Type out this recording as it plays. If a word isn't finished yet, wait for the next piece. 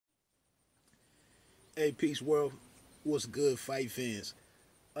Hey, peace world. What's good, fight fans?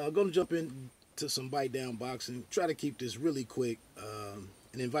 Gonna jump into some bite down boxing. Try to keep this really quick,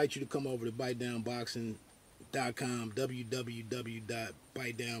 and invite you to come over to bitedownboxing.com,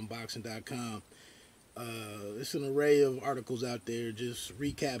 www.bitedownboxing.com. It's an array of articles out there, just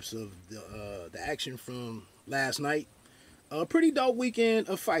recaps of the action from last night. A pretty dope weekend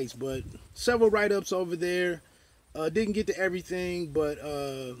of fights, but several write-ups over there. Didn't get to everything, but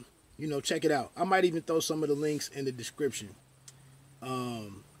check it out. I might even throw some of the links in the description.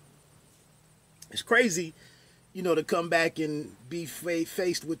 It's crazy, to come back and be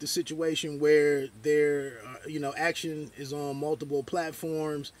faced with the situation where action is on multiple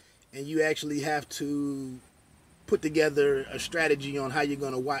platforms, and you actually have to put together a strategy on how you're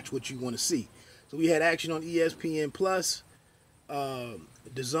going to watch what you want to see. So we had action on ESPN Plus, the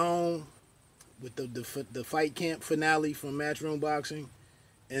Zone with the fight camp finale from Matchroom Boxing,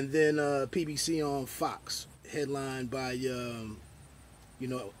 and then PBC on Fox, headlined by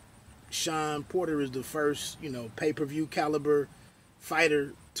Sean Porter is the first pay-per-view caliber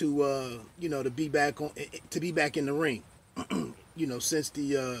fighter to be back in the ring, since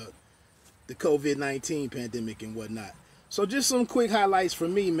the COVID-19 pandemic and whatnot. So just some quick highlights for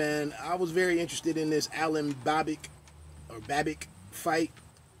me, man. I was very interested in this Alen Babic fight,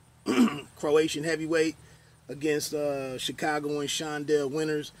 Croatian heavyweight against Chicago and Shawndell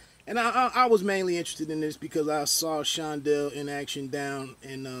winners. And I was mainly interested in this because I saw Shawndell in action down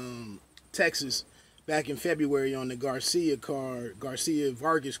in Texas back in February on the Garcia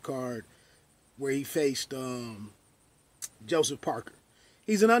Vargas card, where he faced Joseph Parker.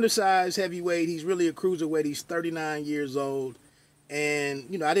 He's an undersized heavyweight. He's really a cruiserweight. He's 39 years old.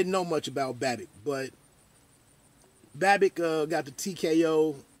 And, I didn't know much about Babic, but Babic got the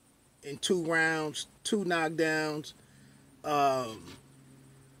TKO in 2 rounds, 2 knockdowns.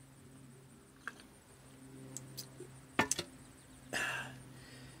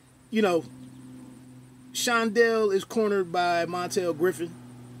 Shawndell is cornered by Montel Griffin.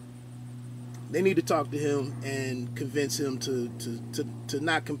 They need to talk to him and convince him to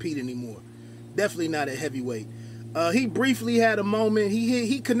not compete anymore. Definitely not at heavyweight. He briefly had a moment.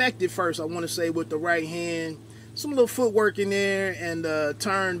 He connected first, I want to say, with the right hand. Some little footwork in there, and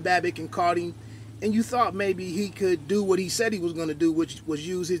turned Babic and caught him. And you thought maybe he could do what he said he was going to do, which was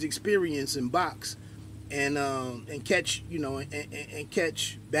use his experience in box and catch and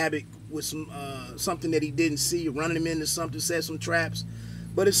catch Babic with something that he didn't see, running him into something, set some traps.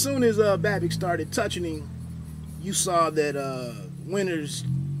 But as soon as Babic started touching him, you saw that Winters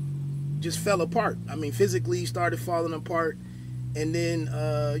just fell apart. I mean, physically he started falling apart, and then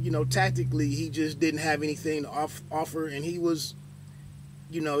tactically he just didn't have anything to offer, and he was,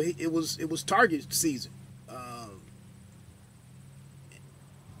 it was target season.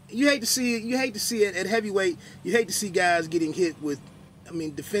 You hate to see it. You hate to see it at heavyweight. You hate to see guys getting hit with,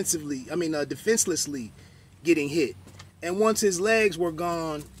 defenselessly getting hit. And once his legs were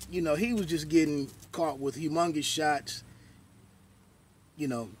gone, he was just getting caught with humongous shots.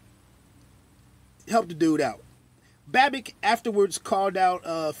 Helped the dude out. Babic afterwards called out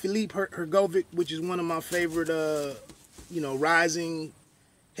Filip Hrgovic, which is one of my favorite, rising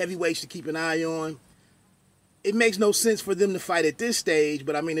heavyweights to keep an eye on. It makes no sense for them to fight at this stage,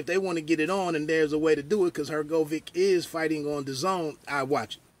 but if they want to get it on and there's a way to do it, because Hrgovic is fighting on the Zone, I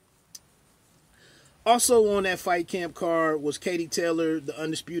watch it. Also on that fight camp card was Katie Taylor, the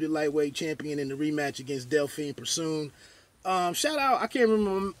undisputed lightweight champion, in the rematch against Delfine Persoon. Shout out, I can't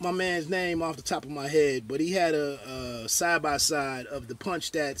remember my man's name off the top of my head, but he had a side-by-side of the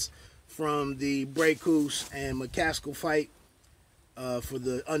punch stats from the Breakus and McCaskill fight for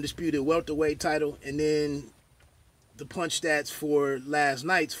the undisputed welterweight title, and then the punch stats for last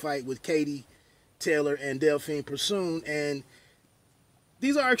night's fight with Katie Taylor and Delfine Persoon. And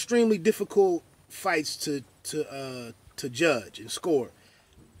these are extremely difficult fights to judge and score.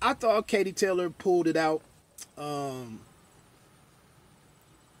 I thought Katie Taylor pulled it out.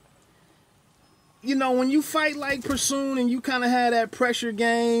 When you fight like Persoon and you kind of have that pressure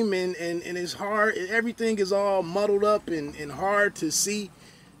game and it's hard, everything is all muddled up and hard to see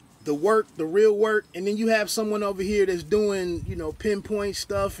the work, the real work, and then you have someone over here that's doing, pinpoint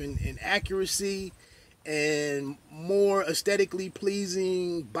stuff and accuracy and more aesthetically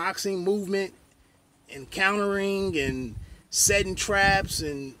pleasing boxing movement and countering and setting traps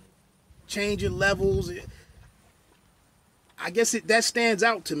and changing levels. I guess that stands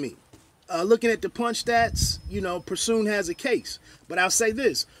out to me. Looking at the punch stats, Persoon has a case. But I'll say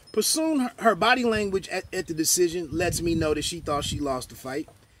this. Persoon, her body language at the decision lets me know that she thought she lost the fight.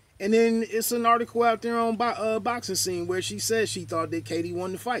 And then it's an article out there on Boxing Scene where she says she thought that Katie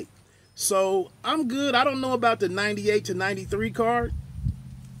won the fight. So I'm good. I don't know about the 98 to 93 card,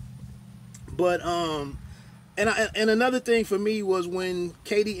 but and another thing for me was when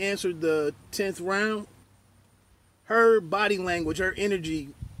Katie answered the 10th round, her body language, her energy,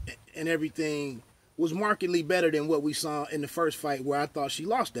 and everything was markedly better than what we saw in the first fight, where I thought she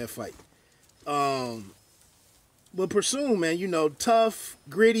lost that fight. But Persoon, man, you know, tough,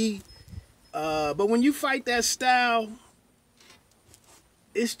 gritty. But when you fight that style,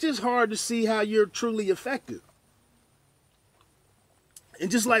 it's just hard to see how you're truly effective. And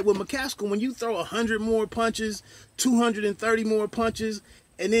just like with McCaskill, when you throw 100 more punches, 230 more punches,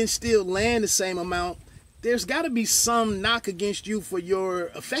 and then still land the same amount, there's got to be some knock against you for your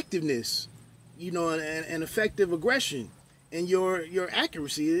effectiveness, you know, and effective aggression and your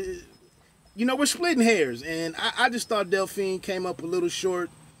accuracy. You know, we're splitting hairs, and I just thought Delfine came up a little short.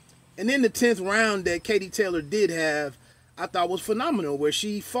 And then the 10th round that Katie Taylor did have, I thought was phenomenal, where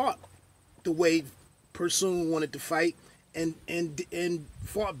she fought the way Persoon wanted to fight and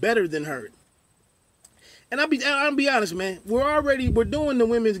fought better than her. And I'll be honest, man, we're doing the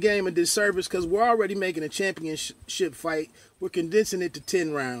women's game a disservice because we're already making a championship fight. We're condensing it to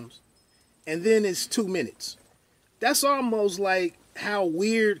 10 rounds, and then it's 2 minutes. That's almost like how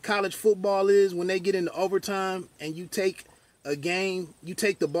weird college football is when they get into overtime and you take a game, you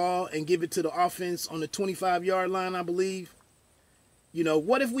take the ball and give it to the offense on the 25-yard line, I believe. You know,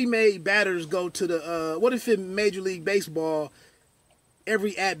 what if we made batters go to the, what if in Major League Baseball,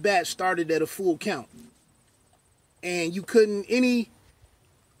 every at-bat started at a full count? And you couldn't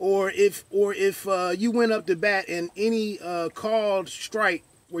or if you went up to bat and any called strike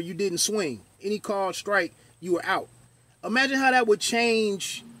where you didn't swing, any called strike, you were out. Imagine how that would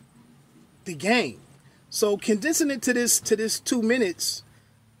change the game. So condensing it to this 2 minutes,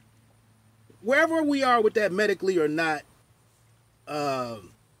 wherever we are with that medically or not,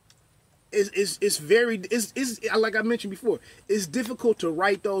 it's very like I mentioned before, it's difficult to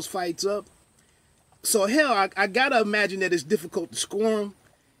write those fights up. So hell, I gotta imagine that it's difficult to score them,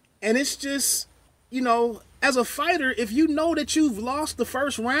 and it's just, you know, as a fighter, if you know that you've lost the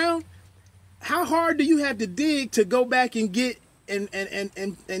first round, how hard do you have to dig to go back and get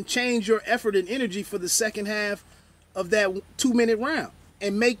and change your effort and energy for the second half of that 2 minute round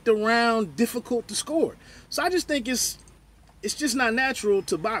and make the round difficult to score? So I just think it's just not natural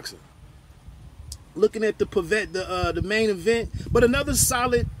to boxing. Looking at the main event, but another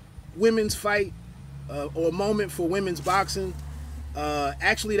solid women's fight or moment for women's boxing.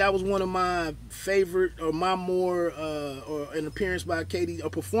 Actually, that was one of my favorite, or my more, or an appearance by Katie, or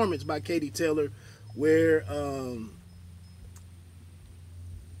performance by Katie Taylor, where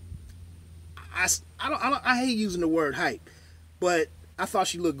I hate using the word hype, but I thought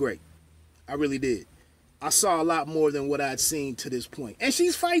she looked great. I really did. I saw a lot more than what I'd seen to this point, and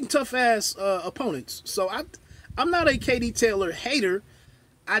she's fighting tough ass opponents. So I'm not a Katie Taylor hater.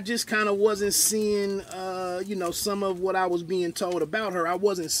 I just kind of wasn't seeing, you know, some of what I was being told about her. I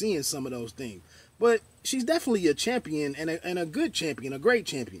wasn't seeing some of those things. But she's definitely a champion, and a good champion, a great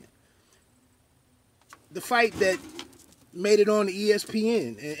champion. The fight that made it on the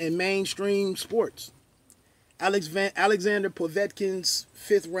ESPN and mainstream sports. Alexander Povetkin's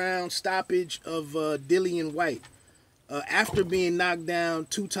 5th round stoppage of Dillian Whyte after being knocked down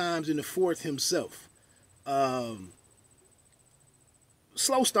 2 times in the 4th himself.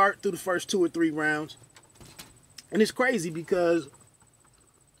 Slow start through the first 2 or 3 rounds. And it's crazy because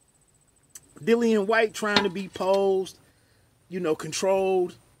Dillian Whyte trying to be posed, you know,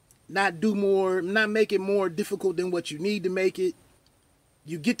 controlled, not make it more difficult than what you need to make it.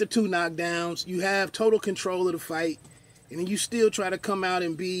 You get the 2 knockdowns, you have total control of the fight, and then you still try to come out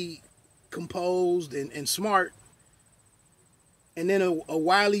and be composed and smart. And then a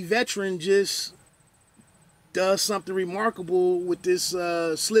wily veteran just does something remarkable with this,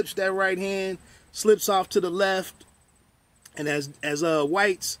 slips that right hand, slips off to the left, and as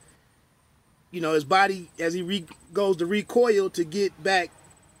White's, you know, his body, as he goes to recoil to get back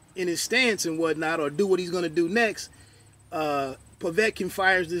in his stance and whatnot, or do what he's going to do next, Povetkin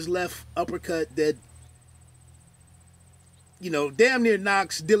fires this left uppercut that, you know, damn near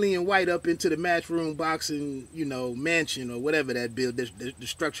knocks Dillian Whyte up into the Matchroom boxing, you know, mansion or whatever that build, the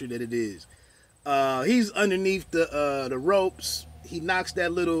structure that it is. He's underneath the ropes. He knocks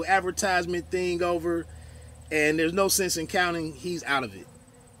that little advertisement thing over, and there's no sense in counting. He's out of it.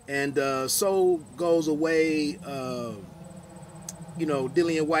 And so goes away, you know,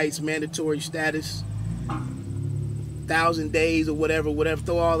 Dillian Whyte's mandatory status, 1,000 days or whatever,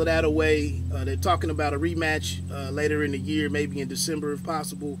 throw all of that away. They're talking about a rematch later in the year, maybe in December if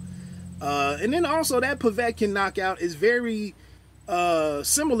possible. And then also that Povetkin knockout is very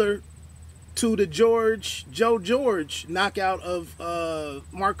similar to the Joe George knockout of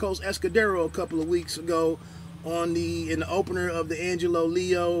Marcos Escudero a couple of weeks ago in the opener of the Angelo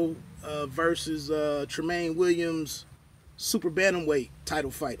Leo versus Tremaine Williams super bantamweight title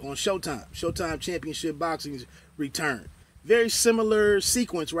fight on Showtime. Showtime Championship Boxing's return. Very similar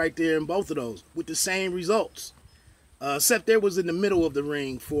sequence right there in both of those with the same results. Except there was in the middle of the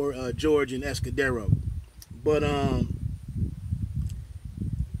ring for George and Escudero. But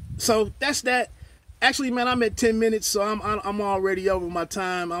so that's that. Actually, man, I'm at 10 minutes, so I'm already over my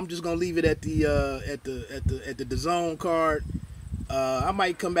time. I'm just gonna leave it at the DAZN card. I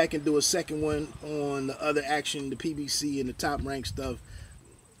might come back and do a second one on the other action, the PBC and the top rank stuff.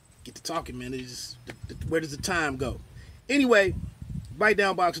 Get to talking, man. Where does the time go? Anyway, bite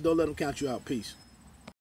down, boxer. Don't let them count you out. Peace.